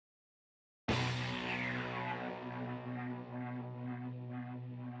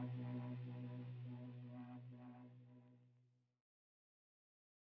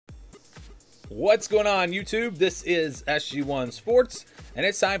What's going on, YouTube? This is SG1 Sports, and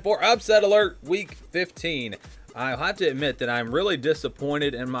it's time for Upset Alert Week 15. I'll have to admit that I'm really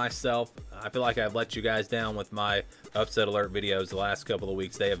disappointed in myself. I feel like I've let you guys down with my Upset Alert videos the last couple of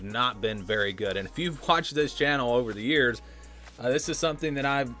weeks. They have not been very good, and if you've watched this channel over the years, this is something that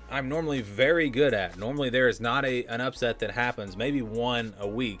I'm normally very good at. Normally there is not an upset that happens, maybe one a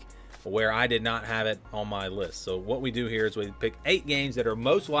week, where I did not have it on my list. So what we do here is we pick 8 games that are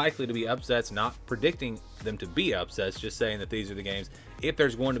most likely to be upsets, not predicting them to be upsets, just saying that these are the games. If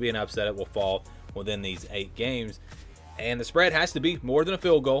there's going to be an upset, it will fall within these 8 games. And the spread has to be more than a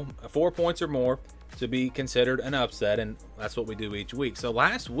field goal, 4 points or more, to be considered an upset, and that's what we do each week. So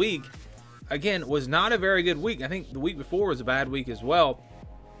last week, again, was not a very good week. I think the week before was a bad week as well.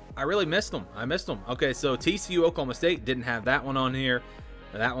 I really missed them. Okay, so TCU Oklahoma State, didn't have that one on here.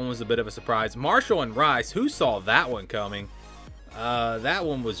 That one was a bit of a surprise. Marshall and Rice, who saw that one coming? That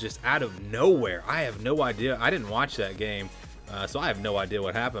one was just out of nowhere. I have no idea. I didn't watch that game, so I have no idea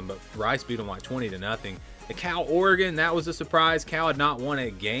what happened, but Rice beat them like 20-0. The Cal Oregon, that was a surprise. Cal had not won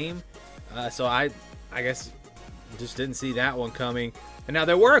a game, so I guess just didn't see that one coming. And now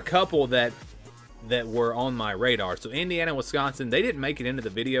there were a couple that were on my radar. So Indiana, Wisconsin, they didn't make it into the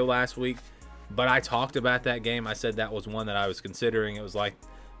video last week, but I talked about that game. I said that was one that I was considering. It was like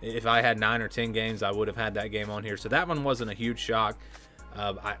if I had 9 or 10 games, I would have had that game on here. So that one wasn't a huge shock.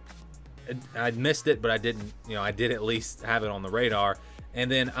 I missed it, but I didn't, I did at least have it on the radar.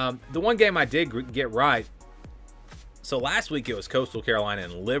 And then the one game I did get right. So last week it was Coastal Carolina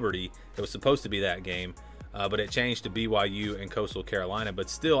and Liberty. It was supposed to be that game, but it changed to BYU and Coastal Carolina. But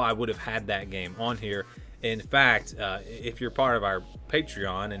still, I would have had that game on here. In fact, if you're part of our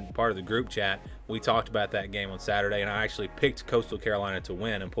Patreon and part of the group chat, we talked about that game on Saturday, and I actually picked Coastal Carolina to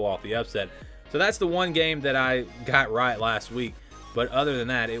win and pull off the upset. So that's the one game that I got right last week. But other than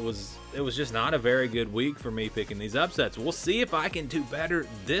that, it was just not a very good week for me picking these upsets. We'll see if I can do better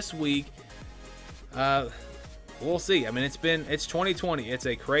this week. We'll see. I mean, it's 2020. It's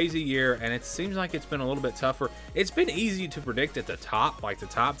a crazy year, and it seems like it's been a little bit tougher. It's been easy to predict at the top. Like, the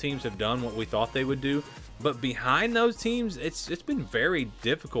top teams have done what we thought they would do. But behind those teams, it's been very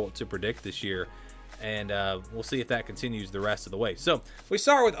difficult to predict this year. And we'll see if that continues the rest of the way. So we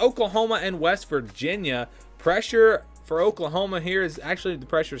start with Oklahoma and West Virginia. Pressure for Oklahoma here is actually, the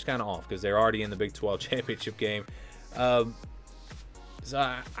pressure is kind of off because they're already in the Big 12 championship game. So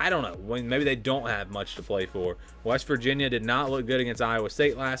I don't know. Maybe they don't have much to play for. West Virginia did not look good against Iowa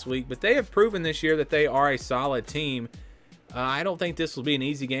State last week, but they have proven this year that they are a solid team. I don't think this will be an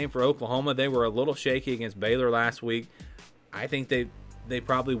easy game for Oklahoma. They were a little shaky against Baylor last week. I think they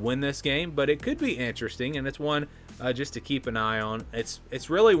probably win this game, but it could be interesting, and it's one just to keep an eye on. It's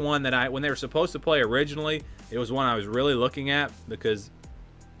really one that when they were supposed to play originally, it was one I was really looking at, because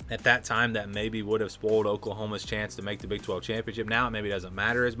at that time that maybe would have spoiled Oklahoma's chance to make the Big 12 championship. Now it maybe doesn't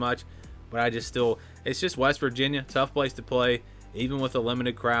matter as much, but it's just West Virginia, tough place to play, even with a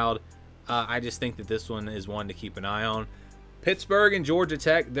limited crowd. I just think that this one is one to keep an eye on. Pittsburgh and Georgia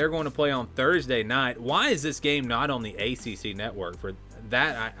Tech, they're going to play on Thursday night. Why is this game not on the ACC network? For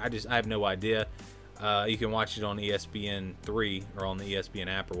that, I have no idea. You can watch it on ESPN3 or on the ESPN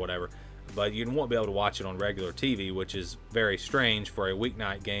app or whatever, but you won't be able to watch it on regular TV, which is very strange for a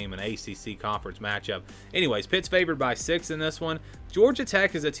weeknight game, an ACC conference matchup. Anyways, Pitt's favored by 6 in this one. Georgia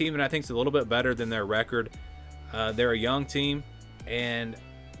Tech is a team that I think is a little bit better than their record. They're a young team, and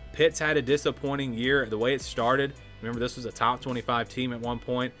Pitt's had a disappointing year the way it started. Remember, this was a top 25 team at one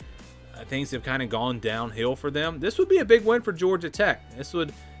point. Things have kind of gone downhill for them. This would be a big win for Georgia Tech. This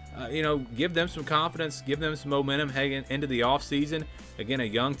would, give them some confidence, give them some momentum heading into the offseason. Again, a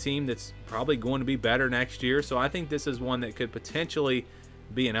young team that's probably going to be better next year. So I think this is one that could potentially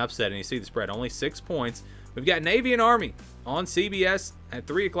be an upset. And you see the spread, only 6 points. We've got Navy and Army on CBS at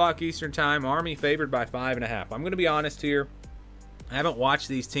 3 o'clock Eastern time. Army favored by 5.5. I'm going to be honest here. I haven't watched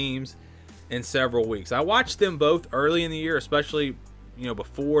these teams in several weeks. I watched them both early in the year, especially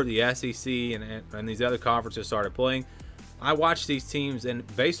before the SEC and these other conferences started playing. I watched these teams, and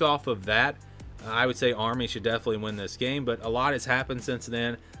based off of that, I would say Army should definitely win this game, but a lot has happened since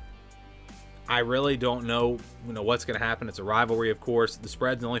then. I really don't know, what's going to happen. It's a rivalry, of course. The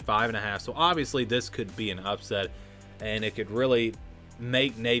spread's only 5.5, so obviously this could be an upset, and it could really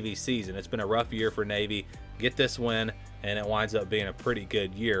make Navy's season. It's been a rough year for Navy. Get this win, and it winds up being a pretty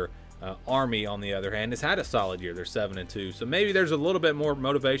good year. Army, on the other hand, has had a solid year. They're 7-2, so maybe there's a little bit more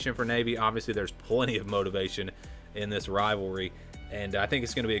motivation for Navy. Obviously, there's plenty of motivation in this rivalry, and I think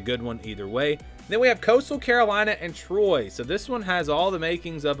it's going to be a good one either way. Then we have Coastal Carolina and Troy. So this one has all the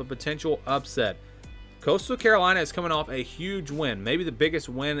makings of a potential upset. Coastal Carolina is coming off a huge win, maybe the biggest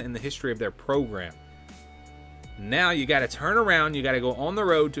win in the history of their program. Now you got to turn around. You got to go on the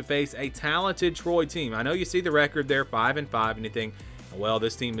road to face a talented Troy team. I know you see the record there, 5-5, and you think, well,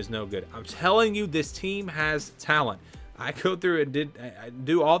 this team is no good. I'm telling you, this team has talent. I go through and I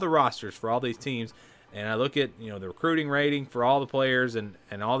do all the rosters for all these teams, and I look at, the recruiting rating for all the players and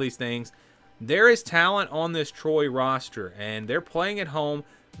all these things. There is talent on this Troy roster, and they're playing at home.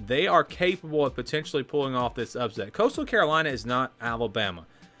 They are capable of potentially pulling off this upset. Coastal Carolina is not Alabama.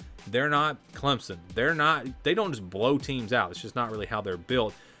 They're not Clemson. They don't just blow teams out. It's just not really how they're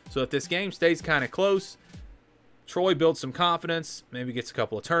built. So if this game stays kind of close, Troy builds some confidence, maybe gets a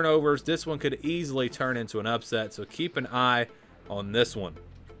couple of turnovers. This one could easily turn into an upset, so keep an eye on this one.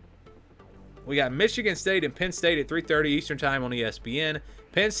 We got Michigan State and Penn State at 3:30 Eastern Time on ESPN.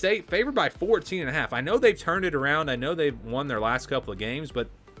 Penn State favored by 14.5. I know they've turned it around. I know they've won their last couple of games, but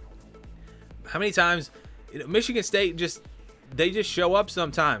how many times Michigan State just show up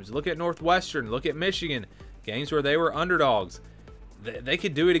sometimes. Look at Northwestern. Look at Michigan. Games where they were underdogs. They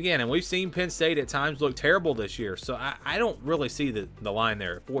could do it again. And we've seen Penn State at times look terrible this year. So I don't really see the line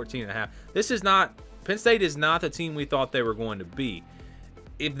there at 14.5. Penn State is not the team we thought they were going to be.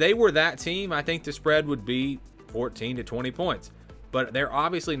 If they were that team, I think the spread would be 14 to 20 points. But they're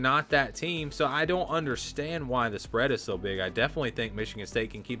obviously not that team. So I don't understand why the spread is so big. I definitely think Michigan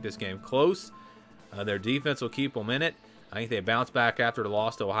State can keep this game close. Their defense will keep them in it. I think they bounce back after the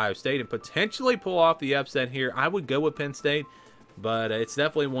loss to Ohio State and potentially pull off the upset here. I would go with Penn State, but it's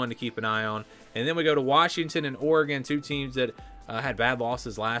definitely one to keep an eye on. And then we go to Washington and Oregon, two teams that had bad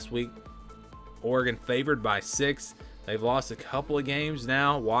losses last week. Oregon favored by 6. They've lost a couple of games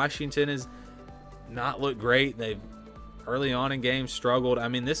now. Washington has not looked great. They've early on in games struggled. I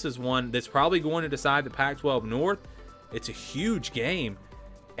mean, this is one that's probably going to decide the Pac-12 North. It's a huge game,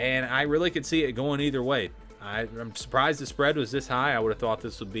 and I really could see it going either way. I'm surprised the spread was this high. I would have thought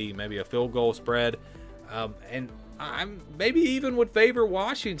this would be maybe a field goal spread. And I maybe even would favor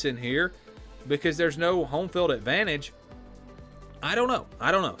Washington here because there's no home field advantage. I don't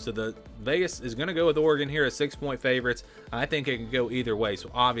know. So the Vegas is going to go with Oregon here as 6-point favorites. I think it can go either way.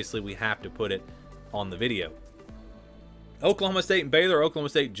 So obviously we have to put it on the video. Oklahoma State and Baylor. Oklahoma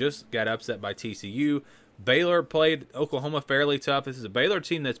State just got upset by TCU. Baylor played Oklahoma fairly tough. This is a Baylor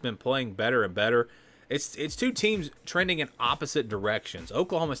team that's been playing better and better. It's two teams trending in opposite directions.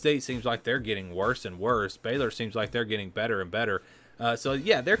 Oklahoma State seems like they're getting worse and worse. Baylor seems like they're getting better and better. So,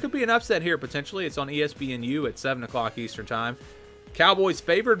 yeah, there could be an upset here potentially. It's on ESPNU at 7 o'clock Eastern Time. Cowboys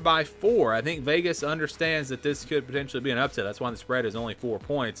favored by 4. I think Vegas understands that this could potentially be an upset. That's why the spread is only 4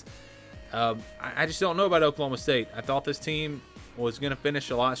 points. I just don't know about Oklahoma State. I thought this team was going to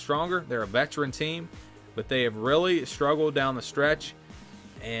finish a lot stronger. They're a veteran team, but they have really struggled down the stretch.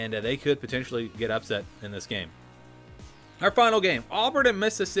 And they could potentially get upset in this game. Our final game, Auburn and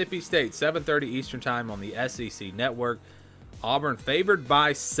Mississippi State, 7:30 Eastern Time on the SEC Network. Auburn favored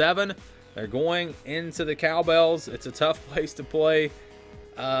by 7. They're going into the Cowbells. It's a tough place to play.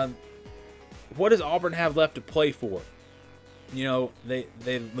 What does Auburn have left to play for? They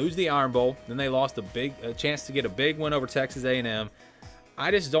lose the Iron Bowl, then they lost a chance to get a big win over Texas A&M. I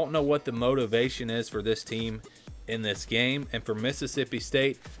just don't know what the motivation is for this team in this game, and for Mississippi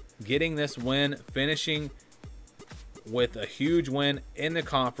State getting this win, finishing with a huge win in the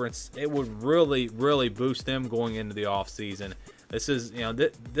conference, it would really boost them going into the offseason. This is,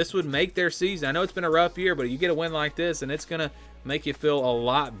 this would make their season. I know it's been a rough year, but you get a win like this, and it's going to make you feel a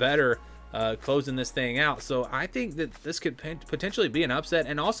lot better closing this thing out. So I think that this could potentially be an upset.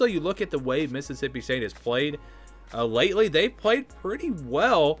 And also, you look at the way Mississippi State has played lately. They've played pretty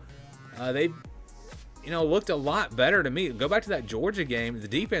well. They've looked a lot better to me. Go back to that Georgia game, the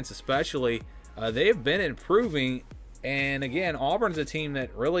defense especially, they have been improving. And again, Auburn's a team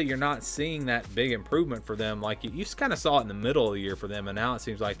that really you're not seeing that big improvement for them. Like you just kind of saw it in the middle of the year for them, and now it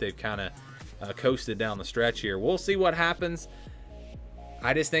seems like they've kind of coasted down the stretch here. We'll see what happens.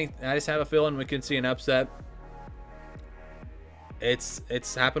 I just have a feeling we can see an upset.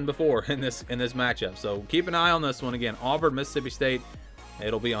 It's happened before in this matchup, so keep an eye on this one. Again, Auburn, Mississippi State.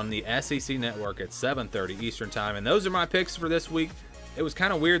 It'll be on the SEC Network at 7:30 Eastern Time. And those are my picks for this week. It was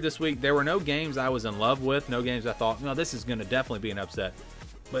kind of weird this week. There were no games I was in love with, no games I thought, this is going to definitely be an upset.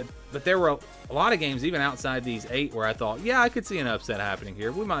 But there were a lot of games, even outside these 8, where I thought, yeah, I could see an upset happening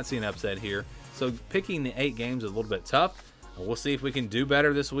here. We might see an upset here. So picking the 8 games is a little bit tough. We'll see if we can do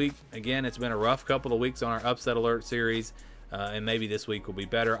better this week. Again, it's been a rough couple of weeks on our Upset Alert series. And maybe this week will be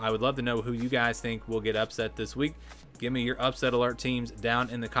better. I would love to know who you guys think will get upset this week. Give me your Upset Alert teams down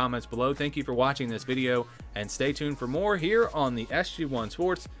in the comments below. Thank you for watching this video, and stay tuned for more here on the SG1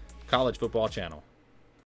 Sports College Football Channel.